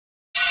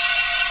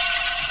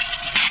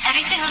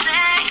Every single day,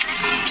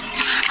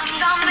 I'm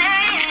gonna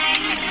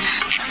make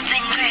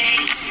something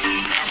great.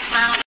 That's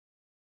my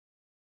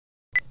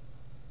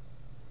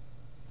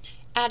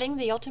Adding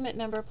the Ultimate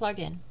Member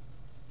plugin.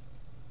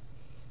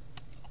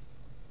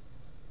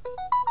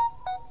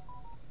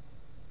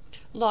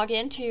 Log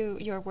into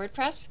your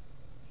WordPress.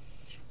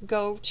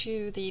 Go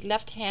to the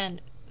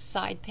left-hand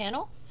side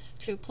panel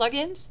to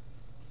Plugins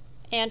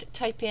and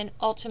type in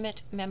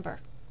Ultimate Member.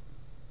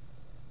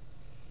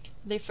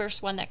 The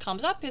first one that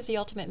comes up is the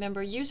Ultimate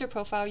Member User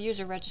Profile,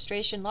 User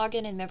Registration,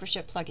 Login, and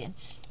Membership plugin.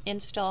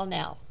 Install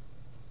now.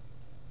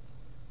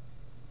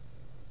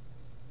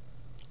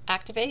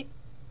 Activate.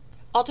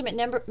 Ultimate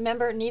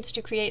Member needs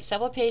to create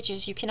several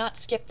pages. You cannot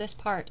skip this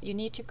part. You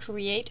need to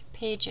create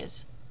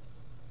pages.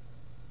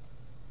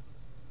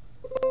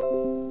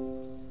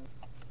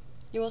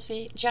 You will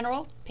see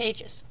General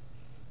Pages.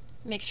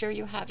 Make sure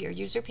you have your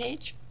user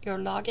page, your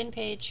login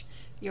page,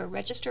 your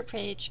register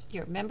page,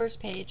 your members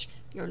page,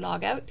 your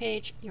logout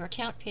page, your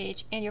account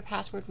page, and your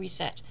password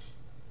reset.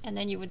 And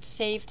then you would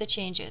save the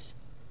changes.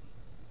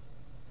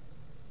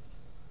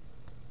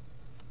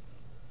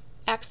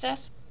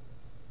 Access.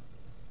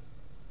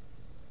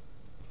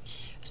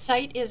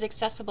 Site is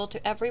accessible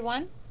to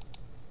everyone.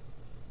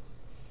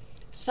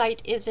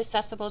 Site is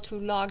accessible to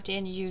logged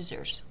in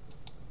users.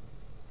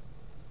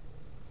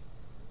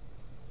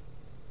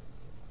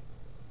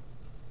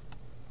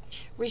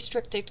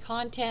 Restricted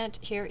content.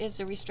 Here is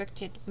a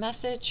restricted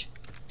message.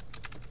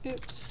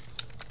 Oops.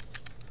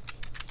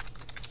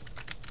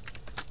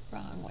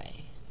 Wrong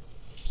way.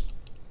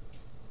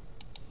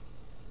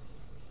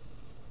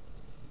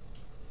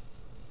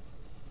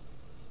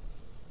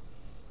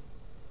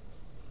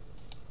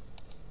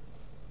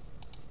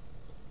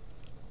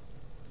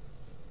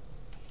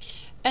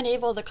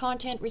 Enable the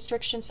content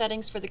restriction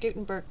settings for the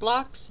Gutenberg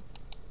blocks.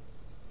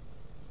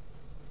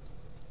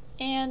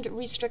 And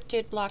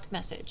restricted block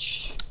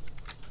message.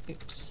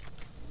 Oops.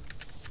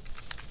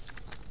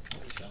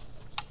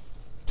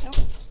 Nope.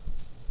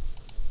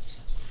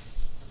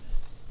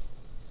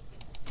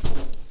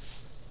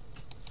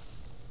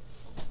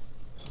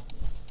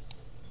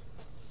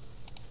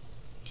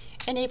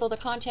 Enable the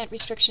content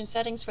restriction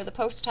settings for the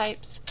post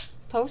types,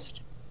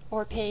 post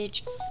or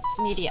page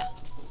media.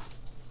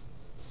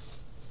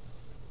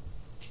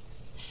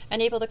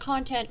 Enable the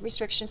content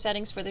restriction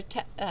settings for the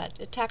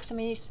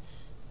taxonomies,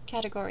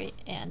 category,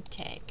 and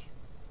tag.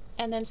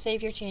 And then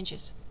save your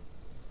changes.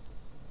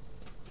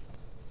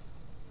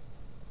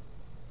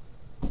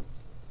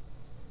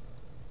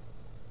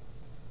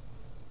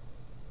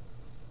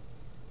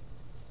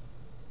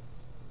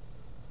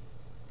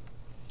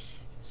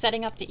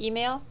 Setting up the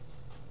email.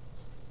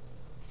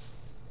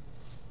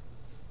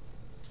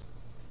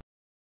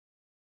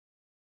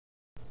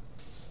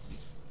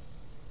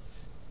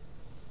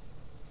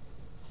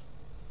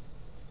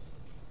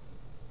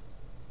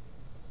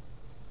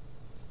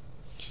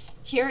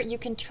 Here you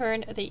can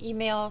turn the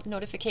email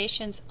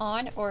notifications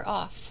on or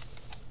off.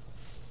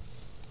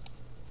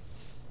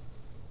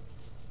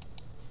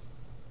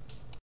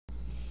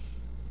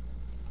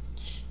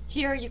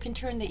 Here you can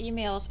turn the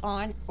emails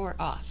on or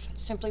off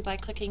simply by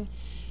clicking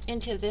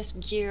into this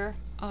gear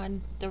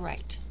on the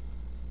right.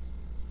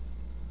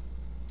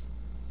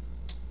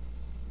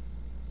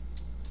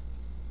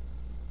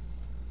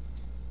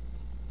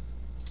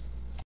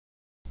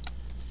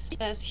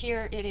 As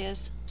here it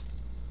is,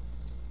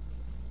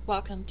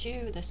 welcome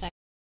to the site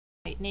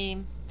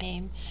name.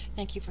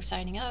 Thank you for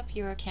signing up.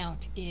 Your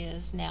account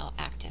is now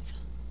active.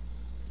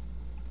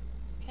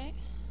 Okay.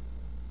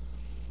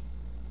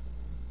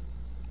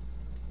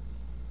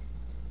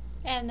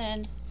 And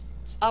then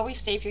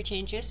always save your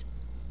changes.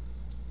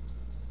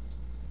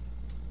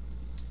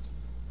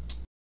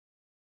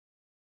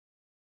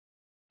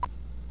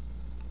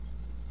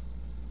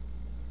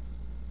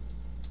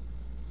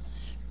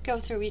 Go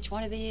through each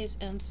one of these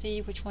and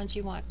see which ones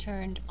you want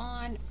turned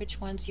on, which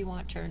ones you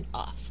want turned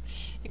off.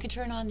 You can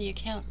turn on the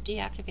account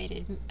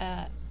deactivated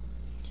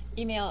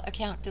email,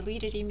 account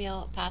deleted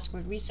email,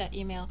 password reset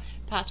email,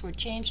 password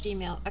changed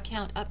email,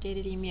 account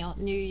updated email,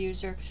 new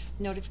user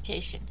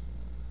notification.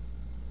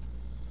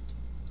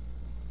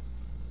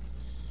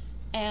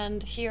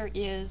 And here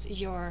is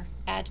your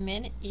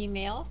admin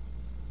email.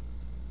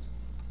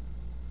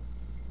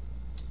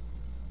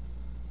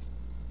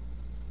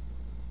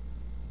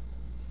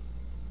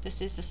 This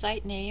is the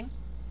site name.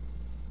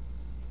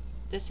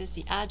 This is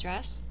the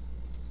address.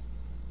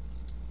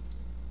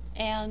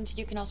 And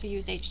you can also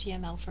use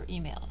HTML for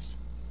emails.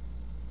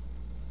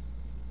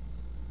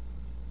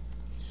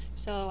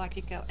 So I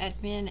could go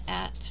admin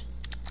at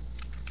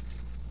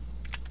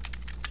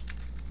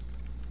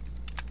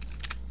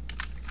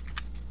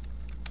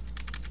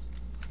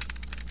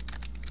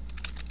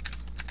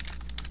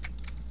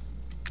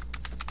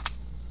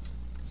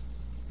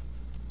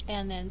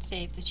and then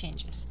save the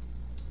changes.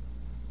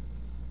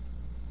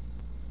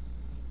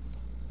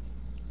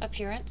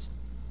 Appearance,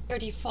 your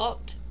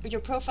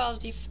profile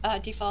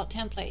default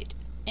template,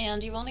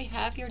 and you only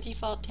have your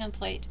default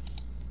template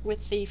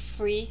with the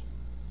free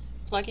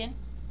plugin.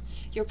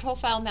 Your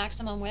profile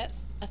maximum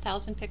width,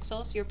 1,000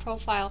 pixels. Your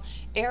profile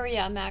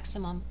area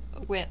maximum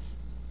width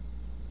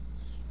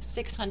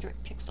 600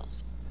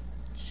 pixels.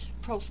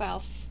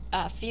 Profile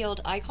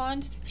field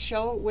icons: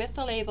 show with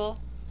the label,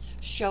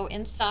 show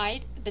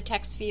inside the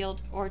text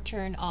field, or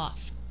turn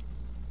off.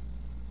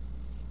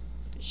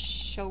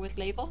 Show with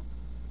label.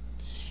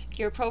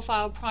 Your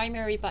profile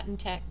primary button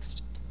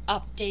text: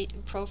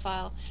 update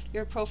profile.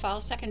 Your profile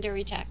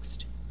secondary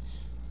text,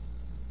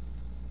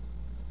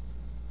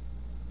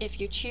 if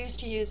you choose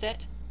to use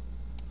it,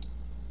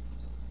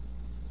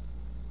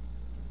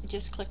 you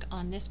just click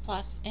on this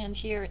plus, and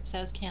here it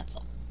says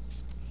cancel.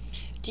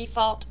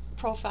 Default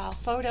profile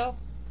photo,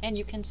 and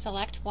you can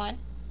select one.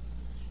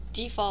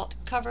 Default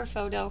cover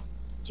photo,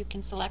 you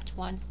can select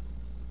one.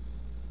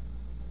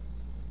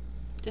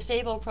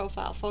 Disable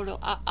profile photo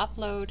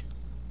upload,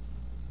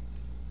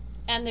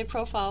 and the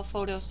profile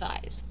photo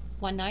size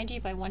 190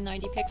 by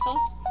 190 pixels,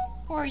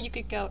 or you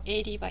could go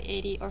 80 by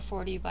 80 or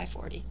 40 by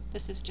 40.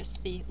 This is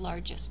just the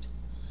largest.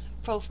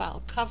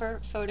 Profile cover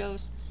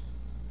photos,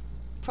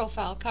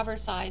 profile cover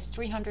size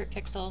 300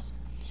 pixels,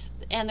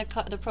 and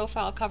the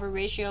profile cover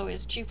ratio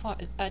is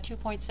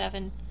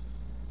 2.7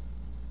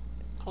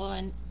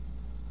 colon.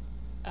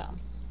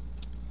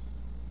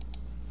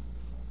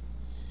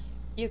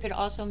 You could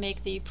also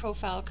make the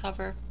profile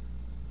cover.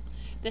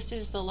 This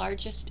is the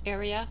largest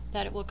area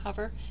that it will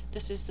cover.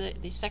 This is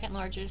the second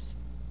largest.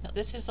 No,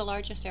 this is the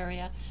largest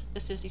area.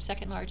 This is the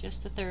second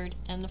largest, the third,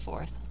 and the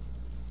fourth.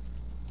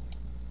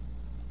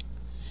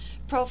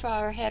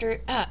 Profile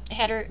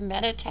header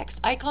meta text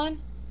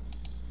icon,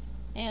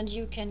 and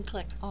you can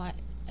click on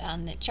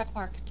the check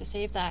mark to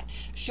save that.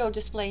 Show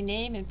display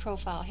name in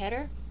profile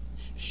header.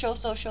 Show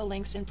social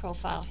links in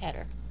profile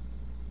header.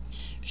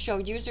 Show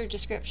user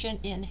description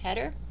in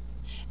header.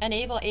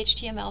 Enable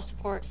HTML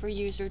support for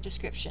user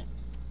description.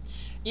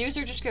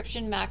 User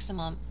description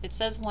maximum, it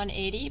says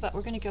 180, but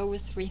we're going to go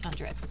with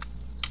 300.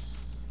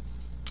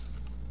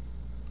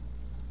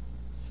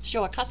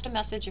 Show a custom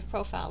message if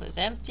profile is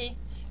empty.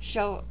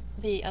 Show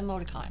the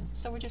emoticon.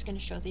 So we're just going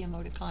to show the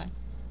emoticon.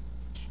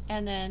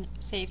 And then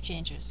save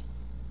changes.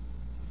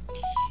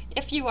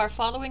 If you are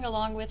following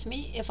along with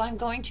me, if I'm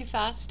going too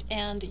fast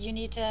and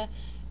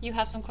you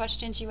have some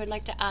questions you would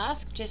like to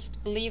ask, just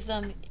leave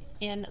them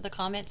in the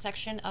comment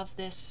section of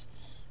this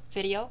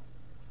video.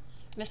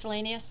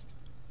 Miscellaneous.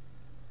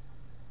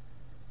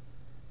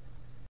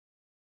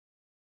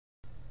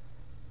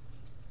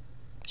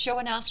 Show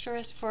an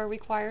asterisk for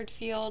required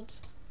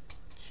fields.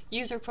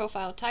 User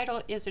profile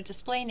title is a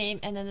display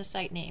name and then the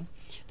site name.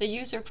 The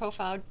user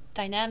profile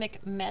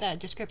dynamic meta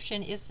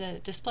description is the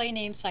display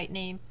name, site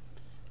name.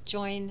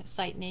 Join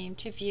site name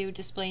to view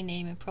display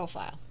name and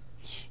profile.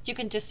 You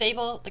can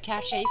disable the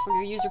cache for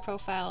your user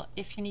profile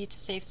if you need to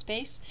save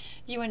space.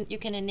 You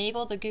can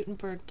enable the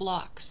Gutenberg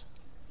blocks.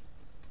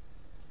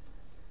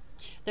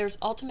 There's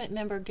ultimate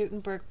member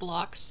Gutenberg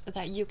blocks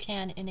that you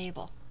can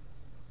enable.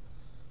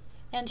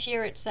 And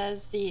here it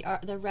says the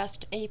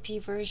REST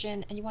AP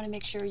version, and you want to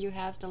make sure you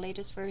have the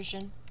latest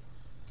version.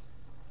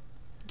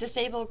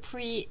 Disable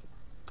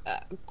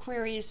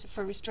queries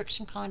for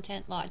restriction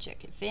content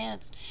logic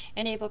advanced.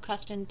 Enable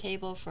custom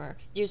table for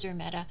user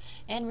meta,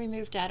 and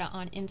remove data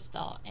on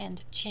install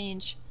and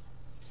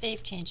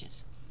save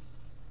changes.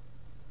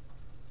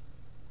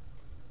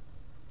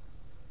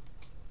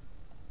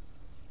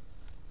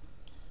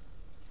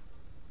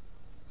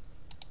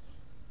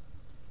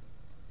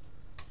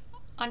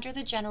 Under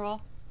the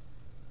general,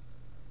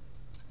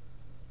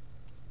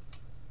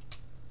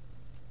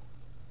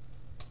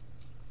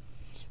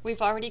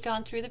 we've already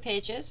gone through the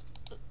pages.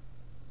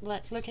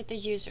 Let's look at the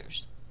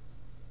users.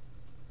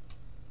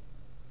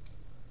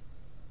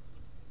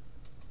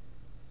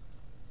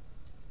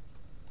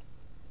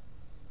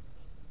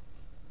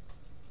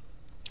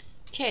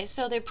 Okay,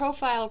 so the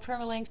profile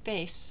permalink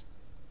base.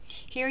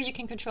 Here you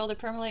can control the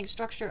permalink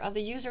structure of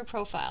the user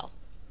profile.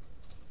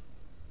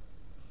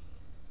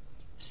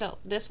 So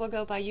this will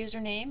go by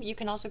username. You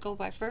can also go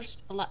by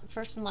first and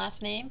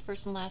last name,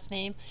 first and last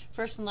name,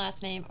 first and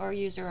last name, or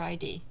user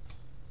ID.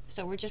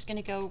 So we're just going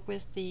to go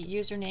with the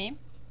username.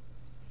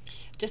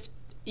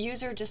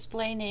 User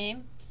display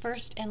name,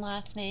 first and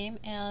last name,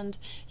 and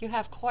you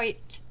have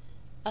quite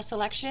a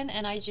selection,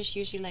 and I just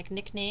usually like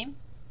nickname.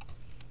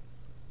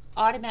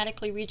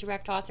 Automatically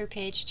redirect author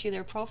page to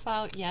their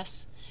profile,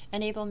 yes.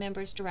 Enable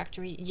members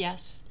directory,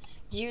 yes.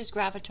 Use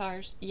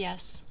gravatars,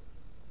 yes.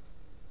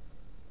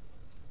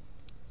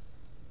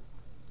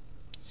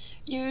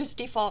 Use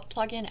default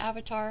plugin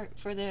avatar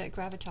for the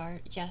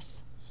gravatar,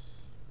 yes.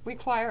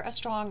 Require a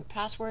strong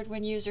password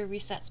when user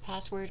resets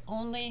password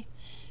only.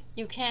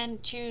 You can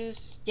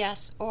choose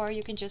yes, or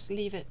you can just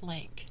leave it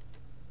blank.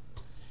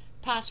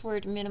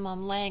 Password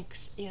minimum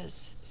length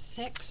is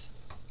 6,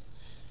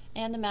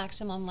 and the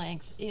maximum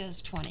length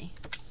is 20.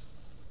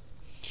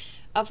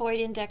 Avoid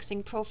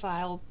indexing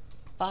profile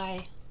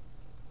by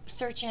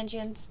search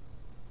engines.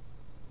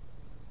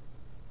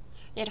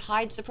 It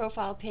hides the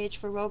profile page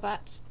for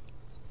robots.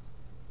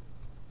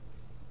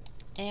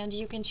 And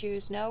you can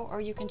choose no,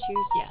 or you can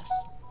choose yes.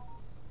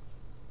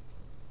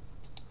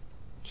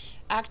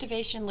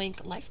 activation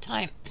link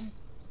lifetime.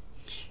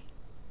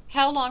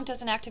 How long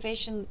does an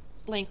activation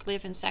link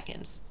live in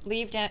seconds?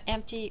 Leave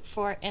empty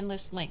for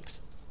endless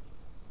links.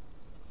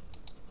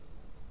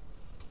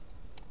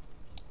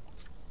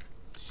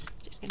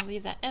 Just going to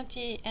leave that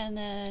empty and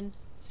then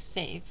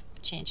save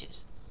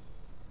changes.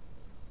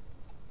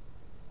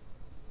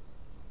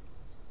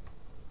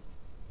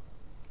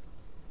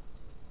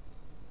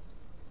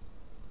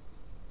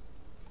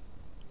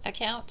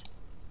 Account.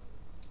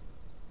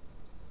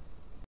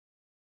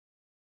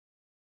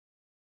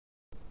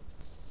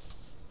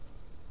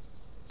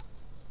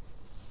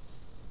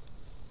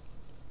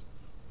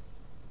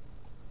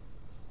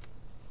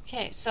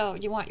 Okay, so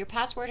you want your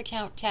password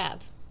account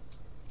tab.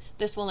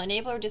 This will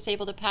enable or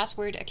disable the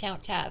password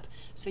account tab.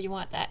 So you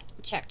want that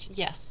checked,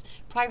 yes.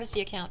 Privacy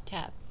account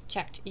tab,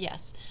 checked,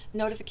 yes.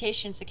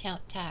 Notifications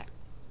account tab,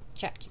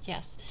 checked,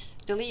 yes.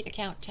 Delete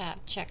account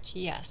tab, checked,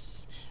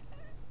 yes.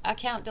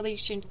 Account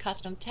deletion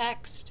custom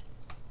text,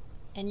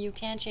 and you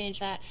can change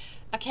that.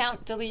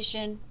 Account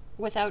deletion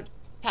without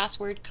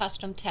password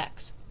custom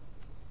text.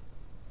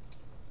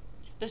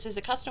 This is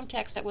a custom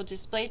text that will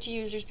display to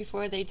users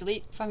before they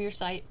delete from your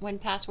site when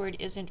password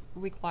isn't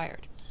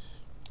required.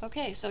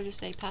 Okay, so just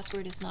say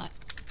password is not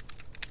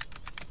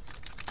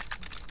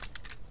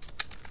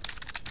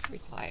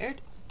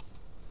required.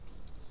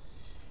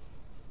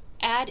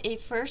 Add a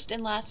first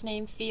and last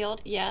name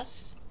field,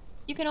 yes.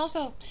 You can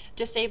also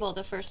disable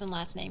the first and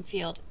last name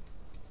field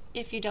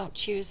if you don't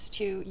choose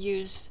to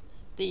use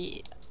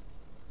the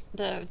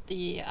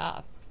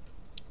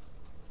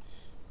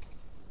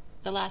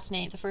last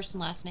name, the first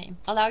and last name.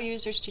 Allow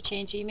users to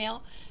change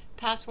email.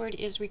 Password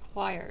is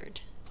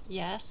required,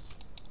 yes.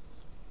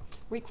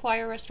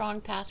 Require a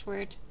strong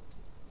password.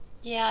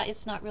 Yeah,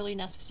 it's not really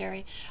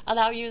necessary.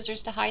 Allow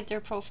users to hide their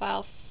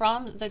profile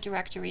from the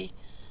directory.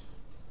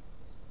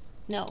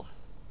 No.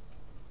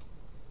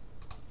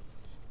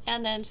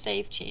 And then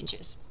save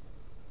changes.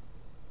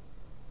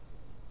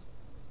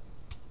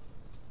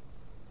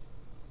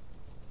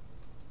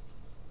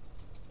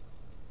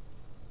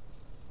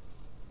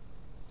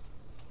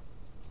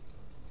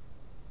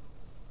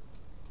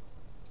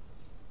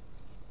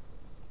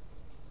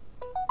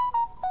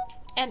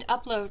 And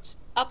uploads.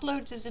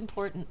 Uploads is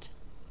important.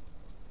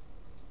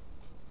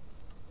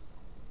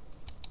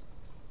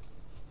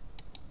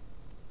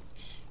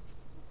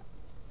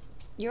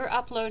 Your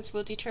uploads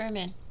will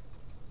determine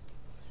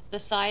the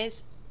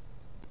size,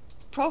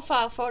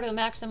 profile photo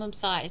maximum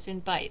size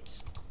in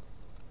bytes.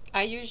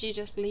 I usually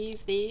just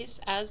leave these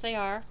as they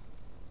are.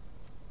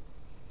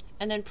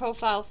 And then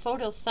profile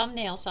photo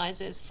thumbnail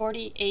sizes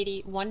 40,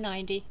 80,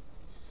 190.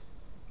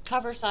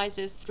 Cover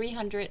sizes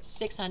 300,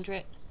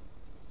 600.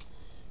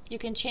 You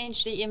can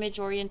change the image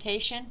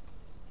orientation.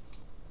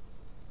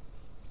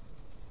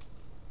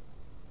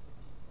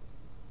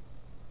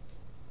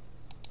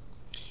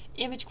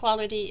 Image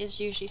quality is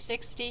usually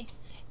 60.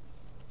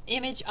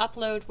 Image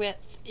upload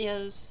width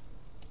is,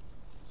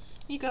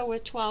 you go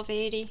with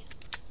 1280.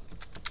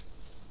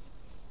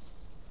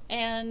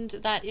 And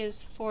that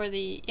is for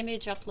the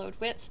image upload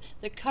width.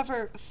 The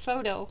cover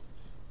photo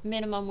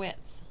minimum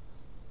width.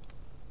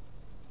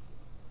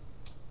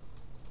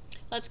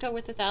 Let's go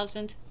with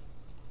 1000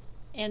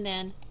 and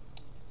then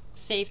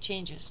save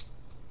changes.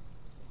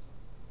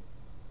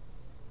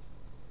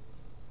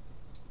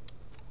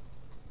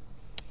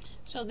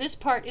 So this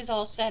part is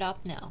all set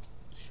up now.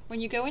 When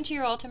you go into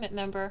your Ultimate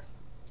Member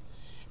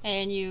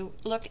and you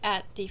look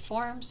at the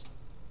forms,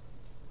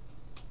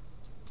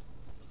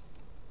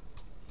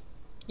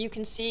 you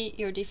can see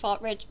your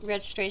default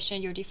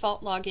registration, your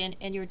default login,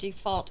 and your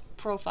default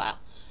profile.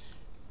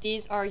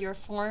 These are your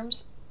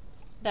forms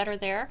that are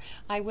there.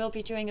 I will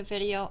be doing a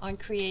video on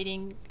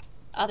creating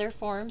other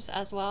forms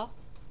as well.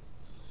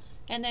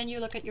 And then you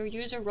look at your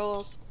user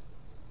roles.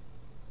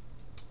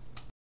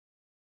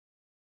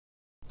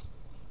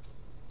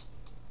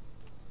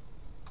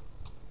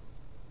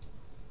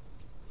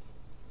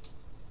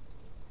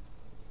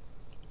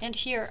 And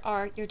here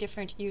are your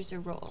different user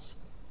roles.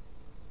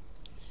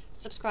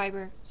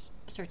 Subscriber,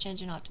 Search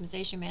Engine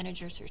Optimization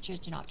Manager, Search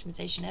Engine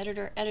Optimization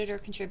Editor, Editor,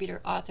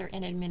 Contributor, Author,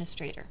 and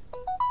Administrator.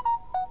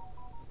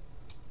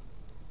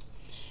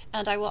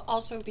 And I will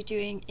also be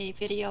doing a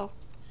video,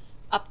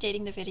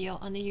 updating the video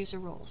on the user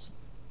roles.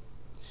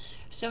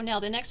 So now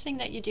the next thing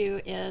that you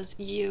do is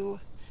you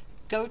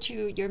go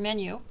to your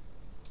menu,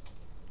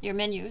 your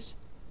menus,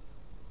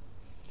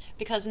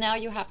 because now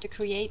you have to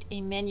create a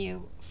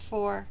menu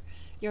for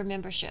your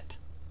membership.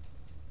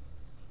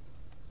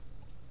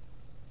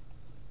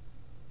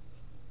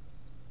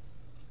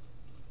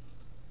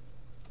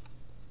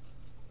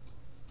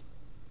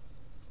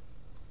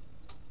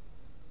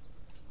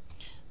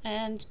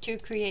 And to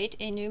create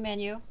a new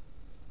menu,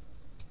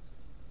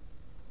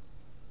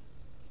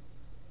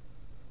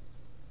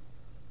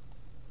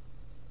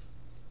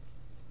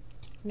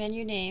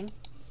 menu name,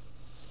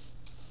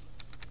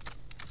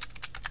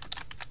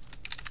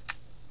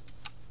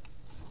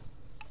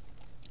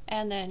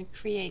 and then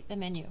create the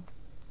menu.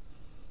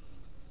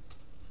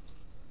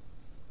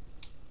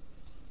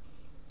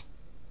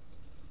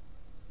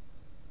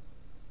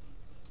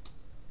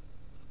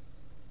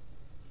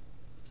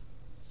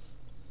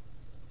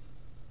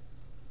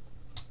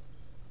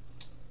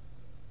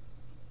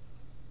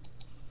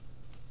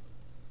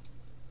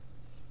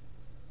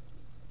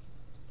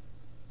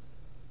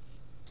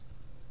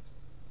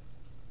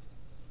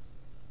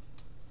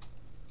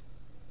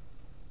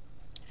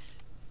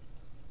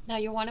 Now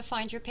you want to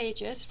find your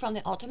pages from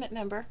the Ultimate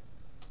Member.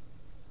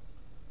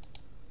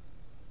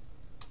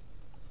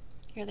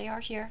 Here they are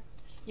here.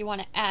 You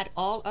want to add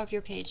all of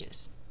your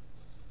pages.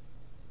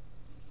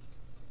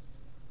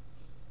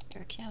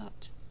 Your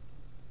account.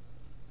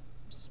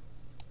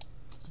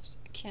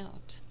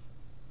 Account.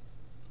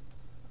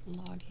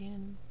 Log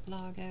in,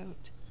 log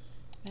out,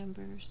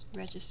 members,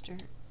 register,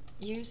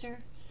 user,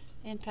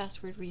 and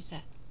password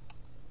reset.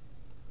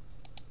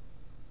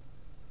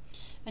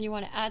 And you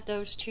want to add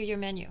those to your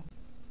menu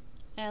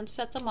and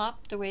set them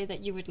up the way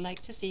that you would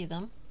like to see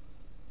them.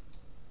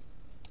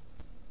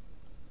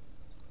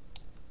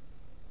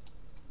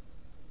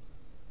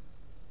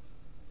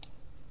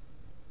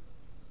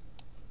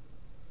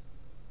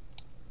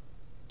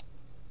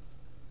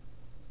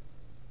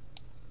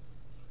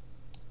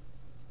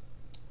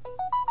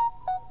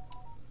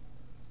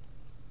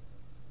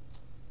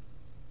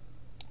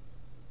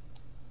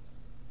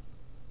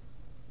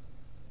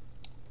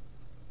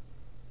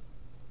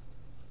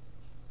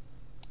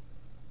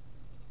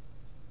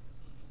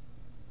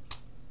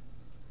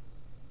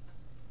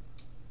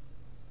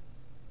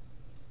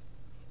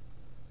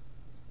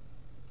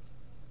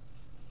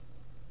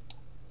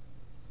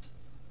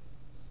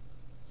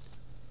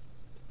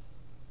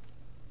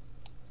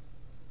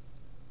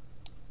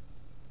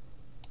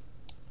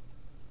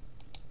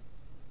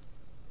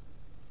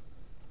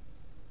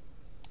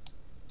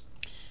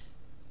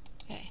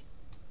 Okay.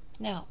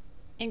 Now,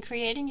 in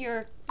creating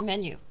your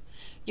menu,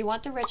 you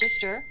want to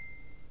register.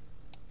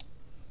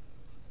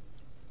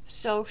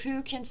 So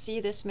who can see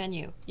this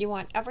menu? You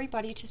want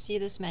everybody to see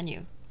this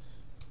menu.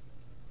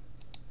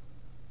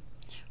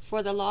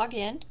 For the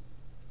login,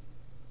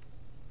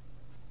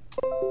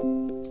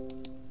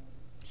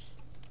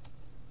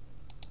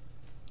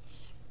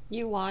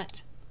 you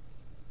want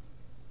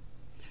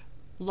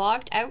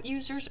logged out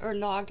users or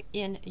logged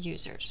in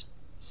users,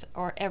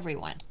 or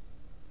everyone.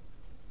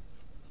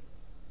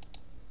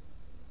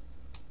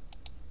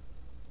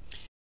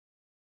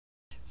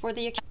 For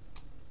the account,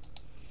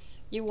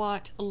 you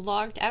want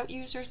logged out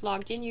users,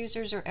 logged in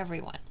users, or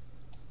everyone.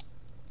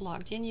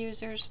 Logged in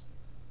users.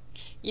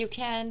 You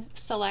can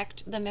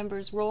select the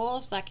members'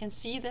 roles that can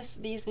see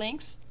these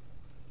links.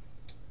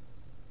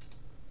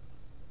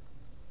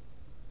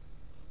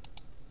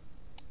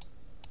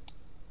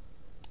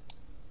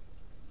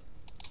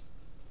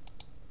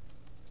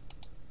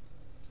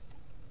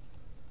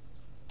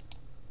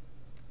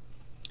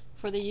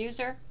 For the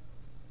user,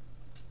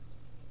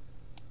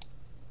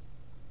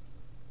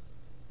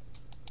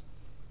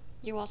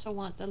 you also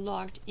want the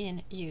logged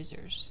in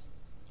users.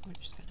 We're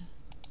just gonna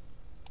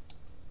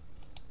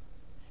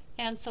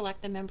and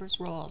select the members'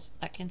 roles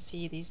that can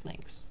see these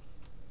links.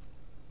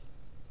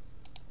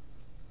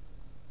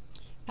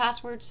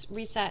 Passwords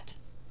reset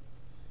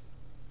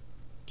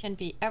can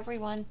be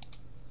everyone.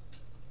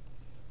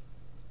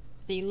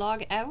 The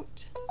log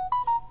out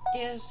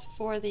is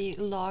for the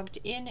logged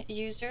in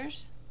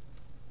users,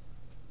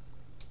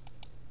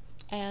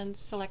 and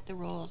select the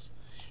roles.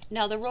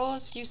 Now the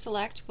roles you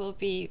select will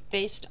be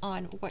based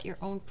on what your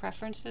own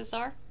preferences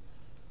are.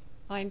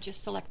 I'm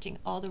just selecting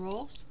all the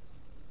roles.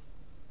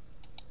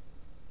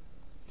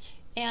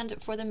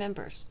 And for the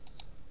members,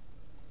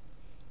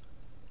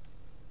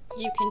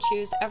 you can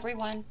choose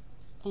everyone,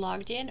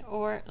 logged in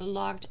or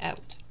logged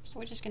out. So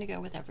we're just going to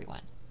go with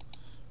everyone.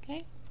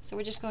 Okay, so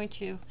we're just going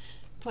to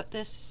put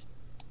this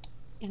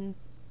in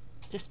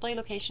display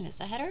location as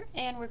a header,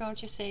 and we're going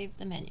to save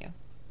the menu.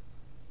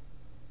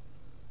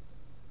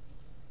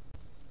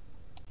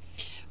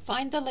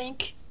 Find the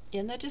link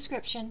in the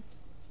description.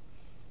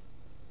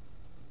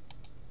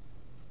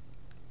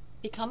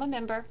 Become a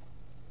member.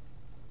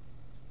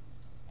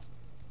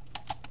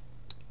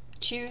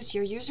 Choose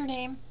your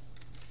username.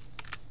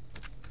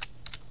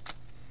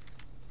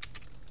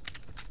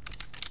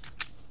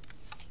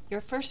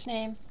 Your first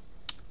name.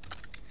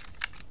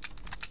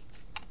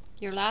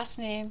 Your last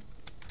name.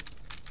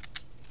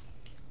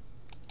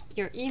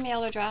 Your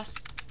email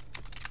address.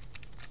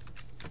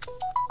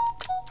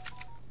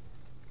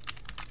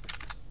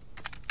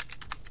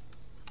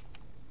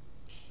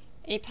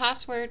 A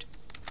password.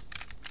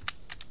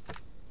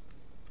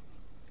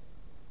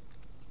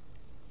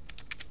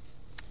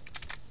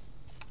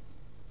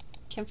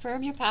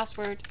 Confirm your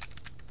password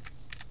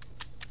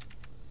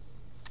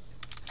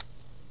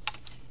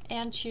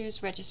and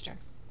choose register.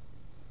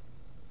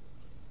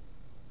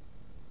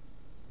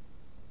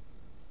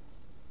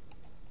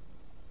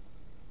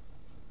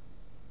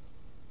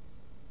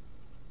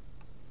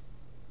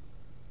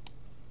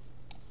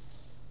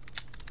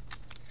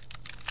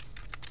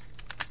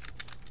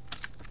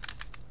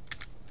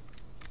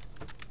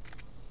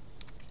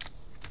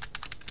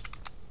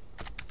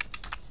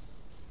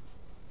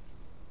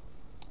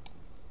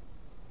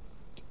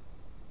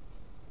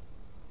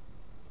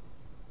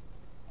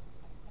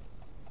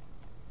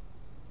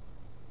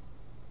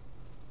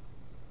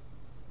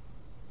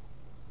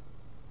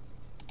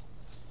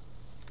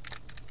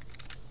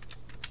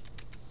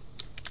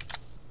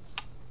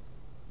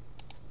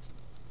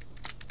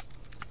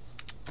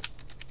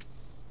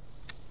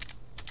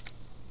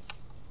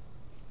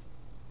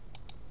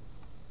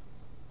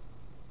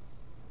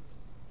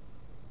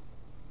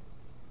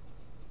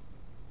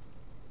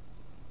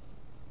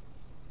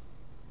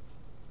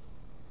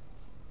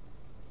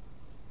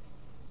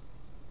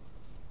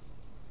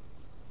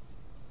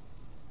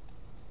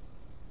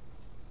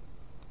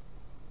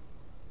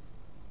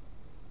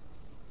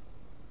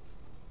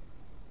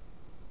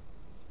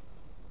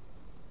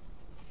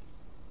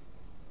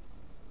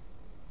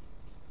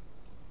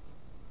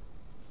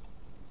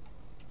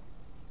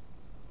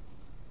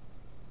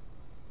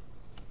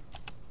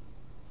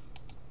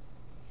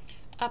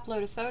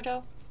 Upload a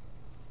photo.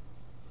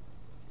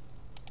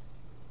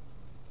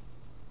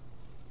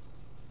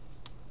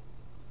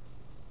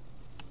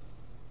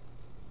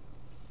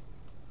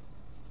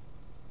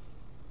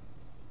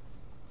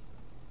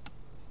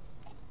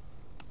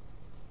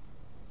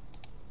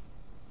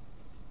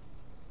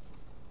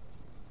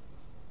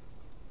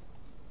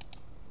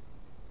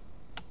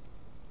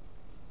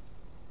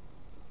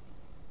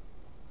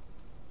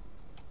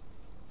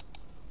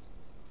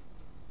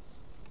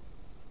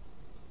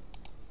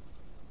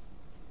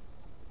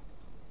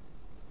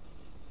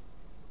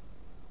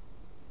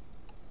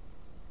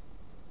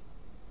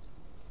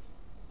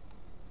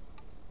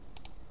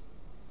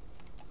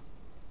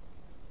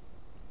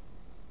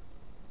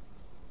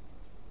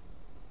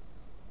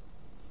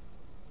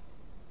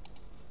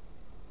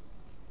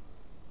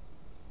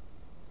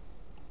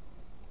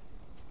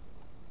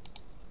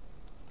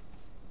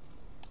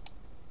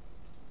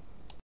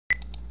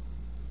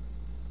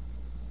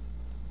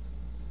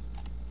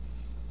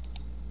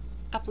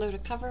 Upload a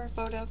cover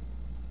photo.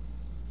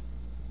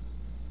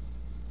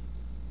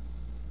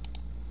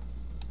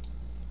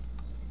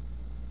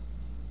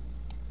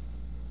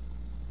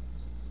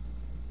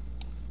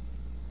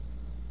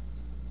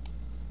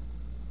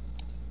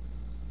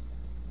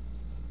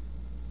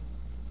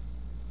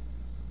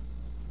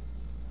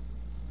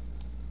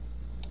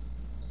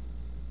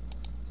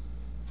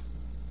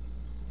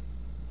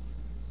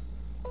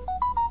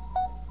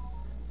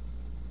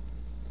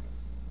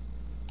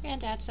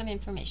 And add some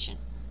information.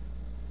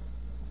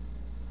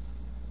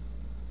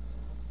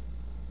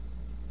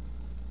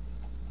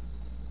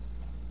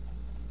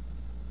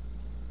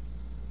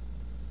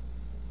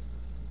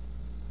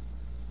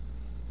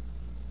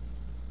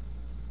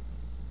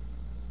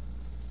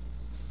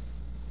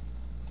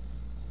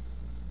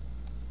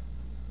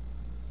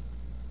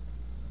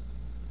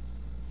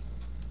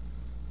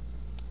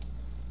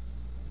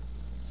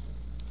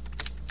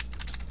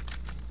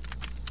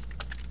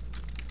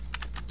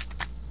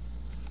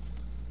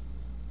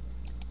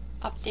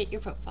 Update your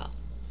profile.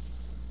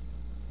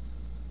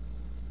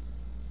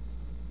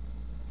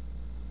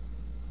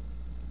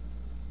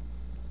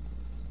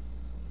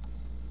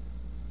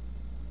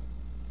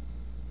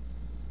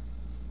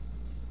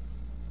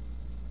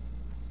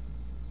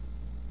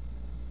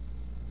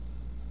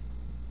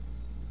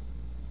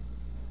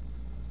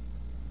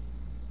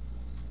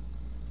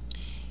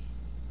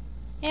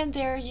 And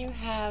there you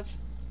have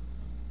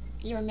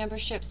your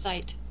membership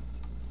site.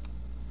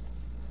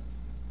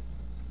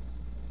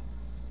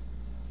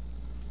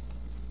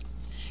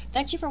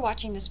 Thank you for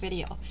watching this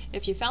video.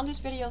 If you found this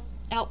video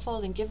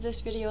helpful, then give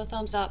this video a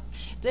thumbs up.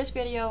 This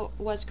video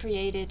was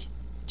created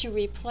to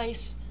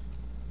replace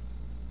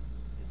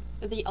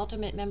the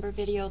Ultimate Member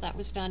video that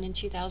was done in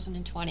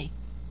 2020.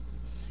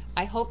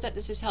 I hope that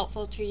this is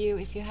helpful to you.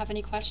 If you have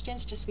any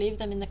questions, just leave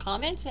them in the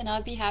comments and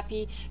I'll be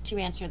happy to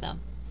answer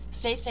them.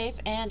 Stay safe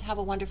and have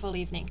a wonderful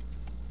evening.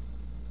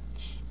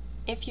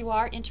 If you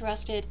are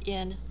interested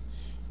in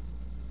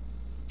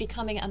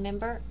becoming a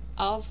member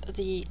of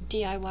the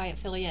DIY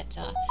affiliate,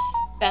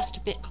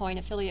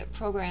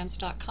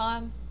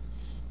 bestbitcoinaffiliateprograms.com,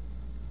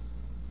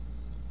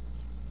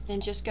 then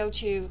just go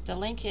to the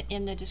link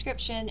in the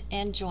description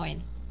and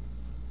join.